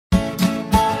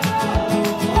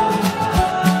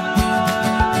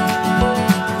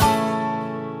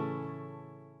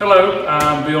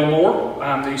I'm Bill Moore.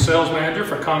 I'm the sales manager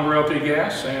for Conger LP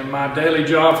Gas, and my daily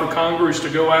job for Conger is to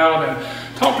go out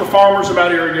and talk to farmers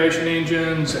about irrigation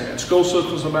engines and school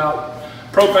systems about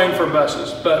propane for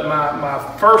buses. But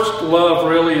my first love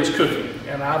really is cooking,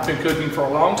 and I've been cooking for a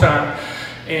long time.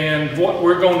 And what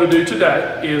we're going to do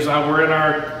today is we're in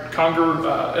our Conger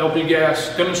LP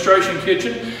Gas demonstration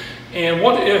kitchen, and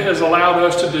what it has allowed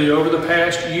us to do over the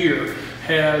past year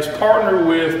has partnered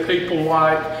with people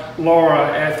like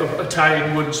Laura at the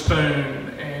Italian Wooden Spoon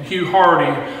and Hugh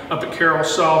Hardy up at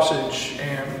Carol's Sausage,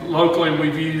 and locally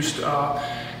we've used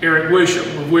Eric Wisham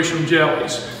with Wisham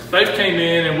Jellies. They've came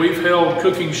in and we've held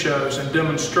cooking shows and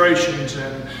demonstrations,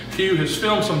 and Hugh has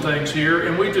filmed some things here,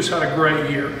 and we've just had a great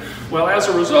year. Well, as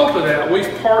a result of that, we've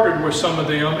partnered with some of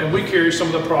them, and we carry some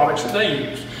of the products that they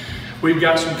use. We've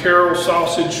got some Carol's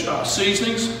Sausage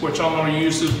seasonings, which I'm going to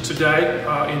use today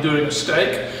in doing a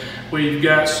steak. We've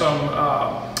got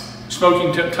some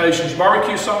Smoking Temptations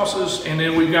barbecue sauces, and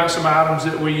then we've got some items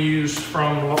that we use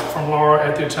from Laura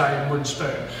at the Italian Wooden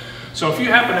Spoon. So if you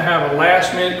happen to have a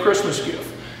last-minute Christmas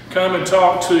gift, come and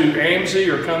talk to Amzie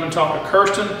or come and talk to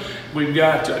Kirsten. We've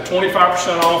got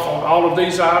 25% off on all of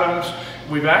these items.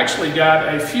 We've actually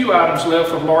got a few items left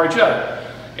from Laurie J,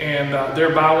 and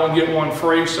they're buy one, get one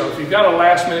free. So if you've got a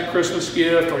last minute Christmas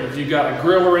gift, or if you've got a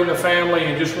griller in the family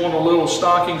and just want a little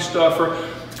stocking stuffer,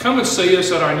 come and see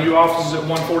us at our new offices at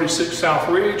 146 South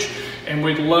Ridge, and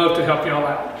we'd love to help y'all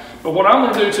out. But what I'm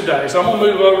going to do today is I'm going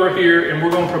to move over here and we're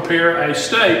going to prepare a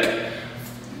steak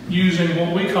using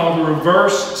what we call the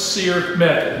reverse-seared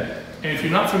method. And if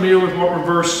you're not familiar with what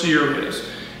reverse-seared is,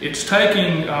 it's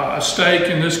taking a steak,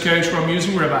 in this case where I'm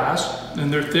using ribeyes,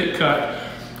 and they're thick cut,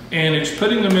 and it's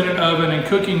putting them in an oven and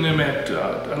cooking them at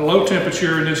a low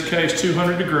temperature, in this case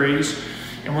 200 degrees,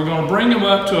 and we're going to bring them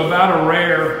up to about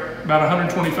about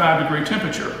 125 degree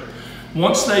temperature.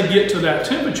 Once they get to that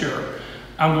temperature,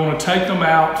 I'm going to take them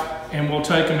out, and we'll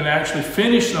take them and actually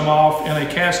finish them off in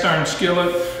a cast iron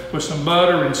skillet with some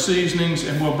butter and seasonings,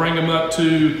 and we'll bring them up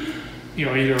to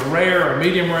either a rare, a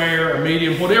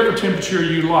medium, whatever temperature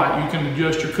you like. You can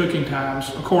adjust your cooking times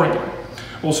accordingly.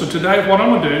 Well, so today what I'm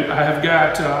going to do, I have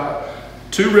got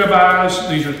 2 ribeyes.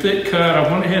 These are thick cut.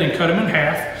 I went ahead and cut them in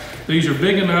half. These are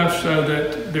big enough so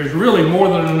that there's really more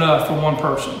than enough for one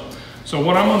person. So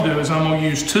what I'm going to do is I'm going to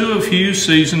use 2 of Hugh's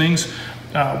seasonings.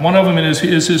 One of them is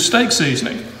his steak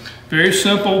seasoning. Very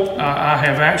simple. I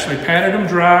have actually patted them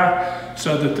dry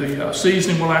so that the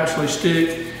seasoning will actually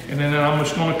stick. And then I'm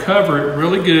just going to cover it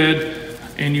really good.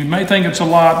 And you may think it's a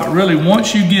lot, but really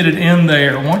once you get it in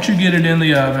there, once you get it in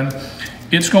the oven,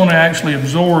 it's going to actually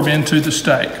absorb into the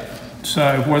steak.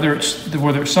 So whether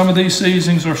it's some of these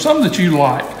seasonings or some that you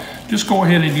like, just go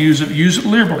ahead and use it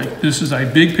liberally. This is a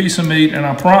big piece of meat, and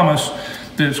I promise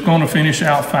that it's going to finish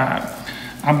out fine.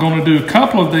 I'm going to do a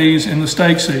couple of these in the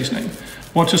steak seasoning.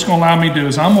 What it's going to allow me to do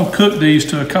is I'm going to cook these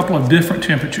to a couple of different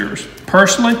temperatures.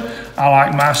 Personally, I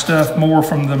like my stuff more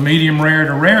from the medium rare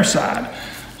to rare side.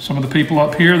 Some of the people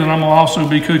up here that I'm going to also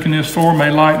be cooking this for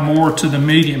may like more to the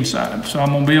medium side. So I'm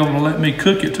going to be able to let me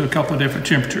cook it to a couple of different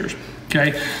temperatures.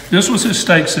 Okay, this was his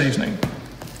steak seasoning.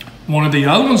 One of the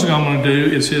other ones that I'm going to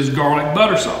do is his garlic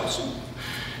butter sauce.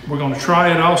 We're going to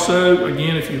try it also.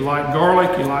 Again, if you like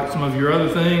garlic, you like some of your other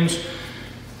things.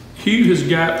 Hugh has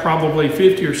got probably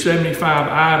 50 or 75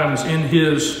 items in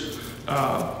his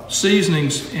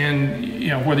seasonings,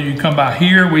 and whether you come by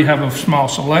here, we have a small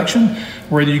selection.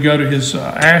 Whether you go to his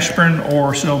Ashburn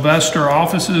or Sylvester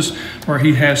offices, where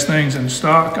he has things in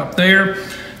stock up there.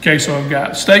 Okay, so I've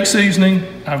got steak seasoning,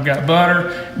 I've got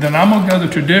butter. Then I'm going to go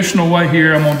the traditional way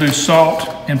here. I'm going to do salt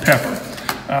and pepper.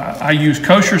 I use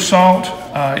kosher salt.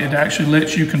 It actually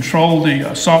lets you control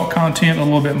the salt content a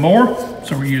little bit more.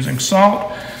 So we're using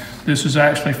salt. This is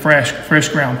actually fresh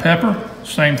ground pepper.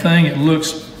 Same thing. It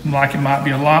looks like it might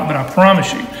be a lot, but I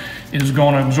promise you, it is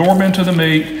going to absorb into the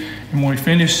meat. And when we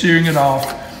finish searing it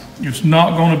off, it's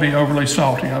not going to be overly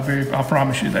salty. I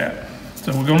promise you that.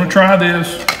 So we're going to try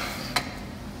this.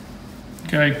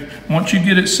 Okay. Once you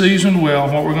get it seasoned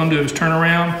well, what we're going to do is turn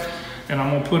around, and I'm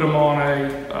going to put them on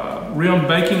a rimmed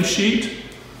baking sheet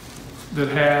that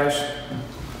has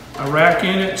a rack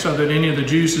in it, so that any of the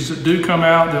juices that do come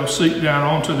out, they'll seep down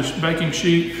onto the baking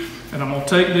sheet. And I'm going to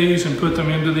take these and put them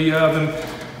into the oven,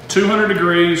 200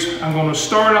 degrees. I'm going to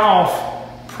start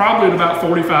off probably at about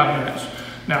 45 minutes.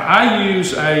 Now I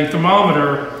use a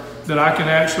thermometer that I can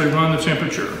actually run the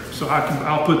temperature. So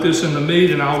I'll put this in the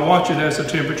meat and I'll watch it as the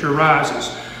temperature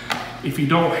rises. If you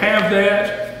don't have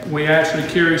that, we actually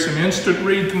carry some instant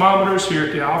read thermometers here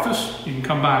at the office. You can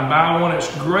come by and buy one.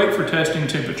 It's great for testing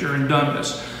temperature and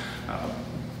doneness.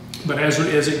 But as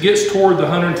it gets toward the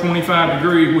 125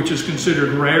 degree, which is considered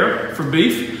rare for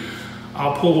beef,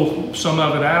 I'll pull some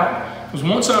of it out. Because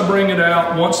once I bring it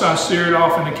out, once I sear it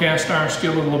off in the cast iron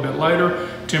skillet a little bit later,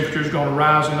 temperature is going to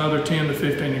rise another 10 to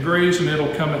 15 degrees, and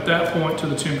it'll come at that point to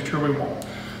the temperature we want.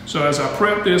 So as I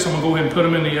prep this, I'm going to go ahead and put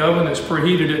them in the oven that's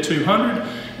preheated at 200,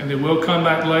 and then we'll come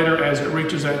back later as it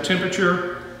reaches that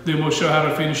temperature. Then we'll show how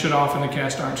to finish it off in the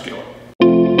cast iron skillet.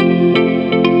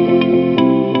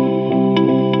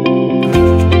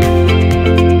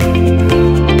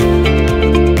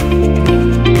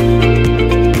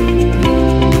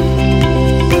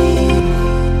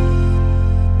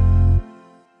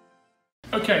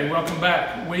 Okay, welcome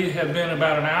back. We have been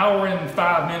about an hour and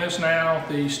 5 minutes now.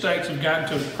 The steaks have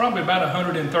gotten to probably about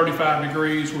 135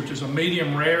 degrees, which is a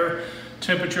medium rare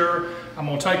temperature. I'm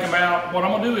gonna take them out. What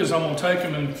I'm gonna do is I'm gonna take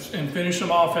them and finish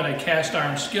them off in a cast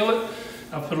iron skillet.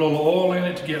 I'll put a little oil in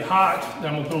it to get hot.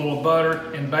 Then I'm gonna put a little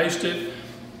butter and baste it.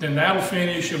 Then that'll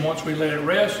finish, and once we let it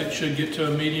rest, it should get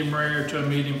to a medium rare to a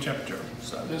medium temperature.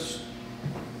 So this.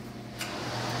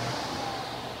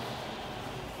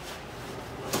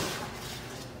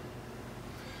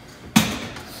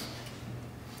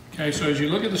 Okay, so as you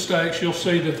look at the steaks, you'll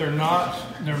see that they're not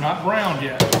browned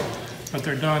yet, but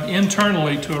they're done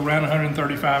internally to around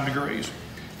 135 degrees.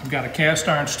 I've got a cast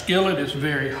iron skillet, it's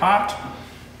very hot,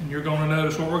 and you're gonna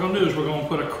notice what we're gonna do is we're gonna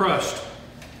put a crust.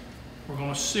 We're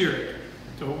gonna sear it.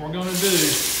 So what we're gonna do,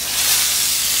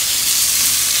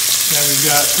 now we've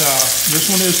got, this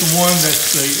one is the one that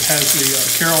has the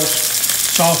Carol's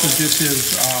sausage. It's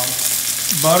his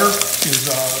butter, his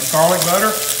garlic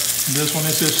butter, and this one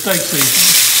is his steak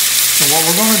seasoning. So what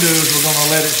we're going to do is we're going to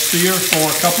let it sear for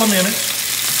a couple of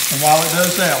minutes. And while it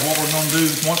does that, what we're going to do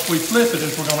once we flip it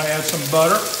is we're going to add some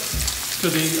butter to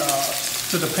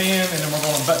the pan, and then we're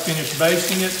going to finish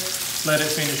basting it. Let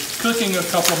it finish cooking a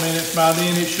couple of minutes. By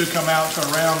then it should come out to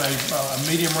around a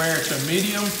medium rare to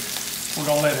medium. We're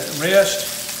going to let it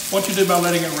rest. What you do by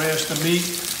letting it rest, the meat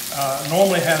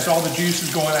normally has all the juices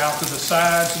going out to the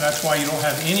sides, and that's why you don't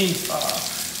have any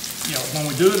when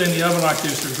we do it in the oven like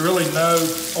this, there's really no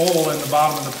oil in the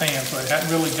bottom of the pan, so it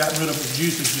hadn't really gotten rid of its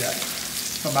juices yet.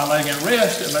 But by letting it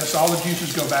rest, it lets all the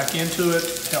juices go back into it,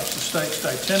 helps the steak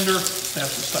stay tender,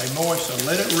 helps it stay moist, so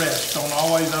let it rest. Don't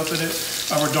always open it,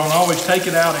 or don't always take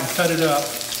it out and cut it up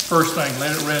first thing.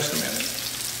 Let it rest a minute.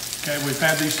 Okay, we've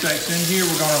had these steaks in here.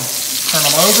 We're going to turn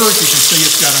them over. As you can see,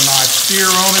 it's got a nice sear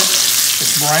on it.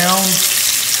 It's brown.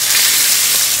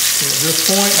 So at this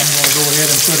point, I'm going to go ahead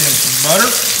and put in some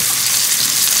butter.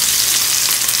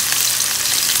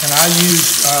 And I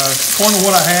use, according to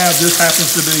what I have, this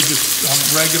happens to be just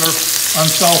regular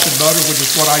unsalted butter, which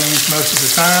is what I use most of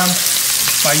the time.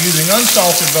 By using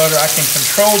unsalted butter, I can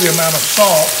control the amount of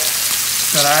salt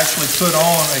that I actually put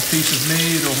on a piece of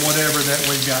meat or whatever that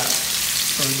we've got.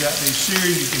 So we've got these seared.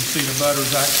 You can see the butter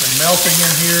is actually melting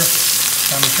in here.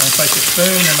 I'm just going to take a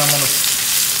spoon and I'm going to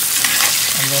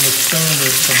spoon the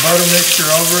butter mixture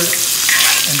over it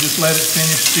and just let it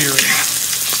finish searing.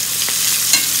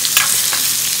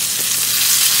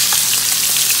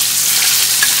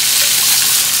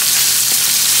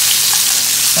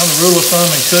 Now, the rule of thumb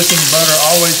in cooking, butter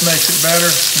always makes it better.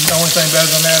 The only thing better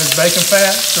than that is bacon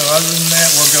fat. So other than that,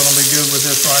 we're going to be good with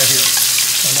this right here.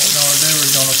 So what we're going to do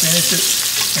is going to finish it.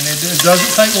 And it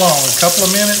doesn't take long, a couple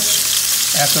of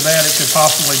minutes. After that, it could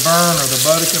possibly burn or the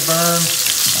butter could burn.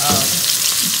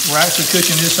 We're actually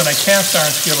cooking this in a cast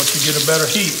iron skillet to get a better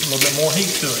heat, a little bit more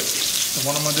heat to it. So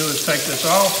what I'm going to do is take this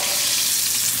off,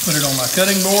 put it on my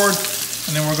cutting board,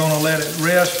 and then we're going to let it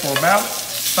rest for about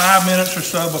 5 minutes or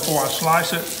so before I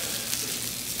slice it,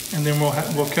 and then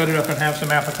we'll cut it up and have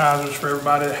some appetizers for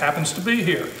everybody that happens to be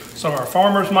here. Some of our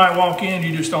farmers might walk in,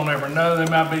 you just don't ever know, they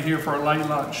might be here for a late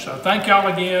lunch. So thank y'all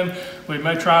again. We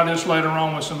may try this later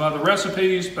on with some other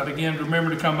recipes, but again,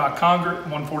 remember to come by Conger,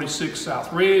 146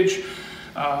 South Ridge.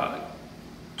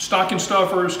 Stocking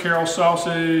stuffers, Carol's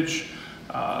sausage,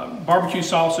 barbecue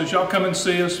sausage, y'all come and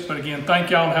see us. But again, thank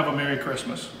y'all and have a Merry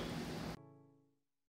Christmas.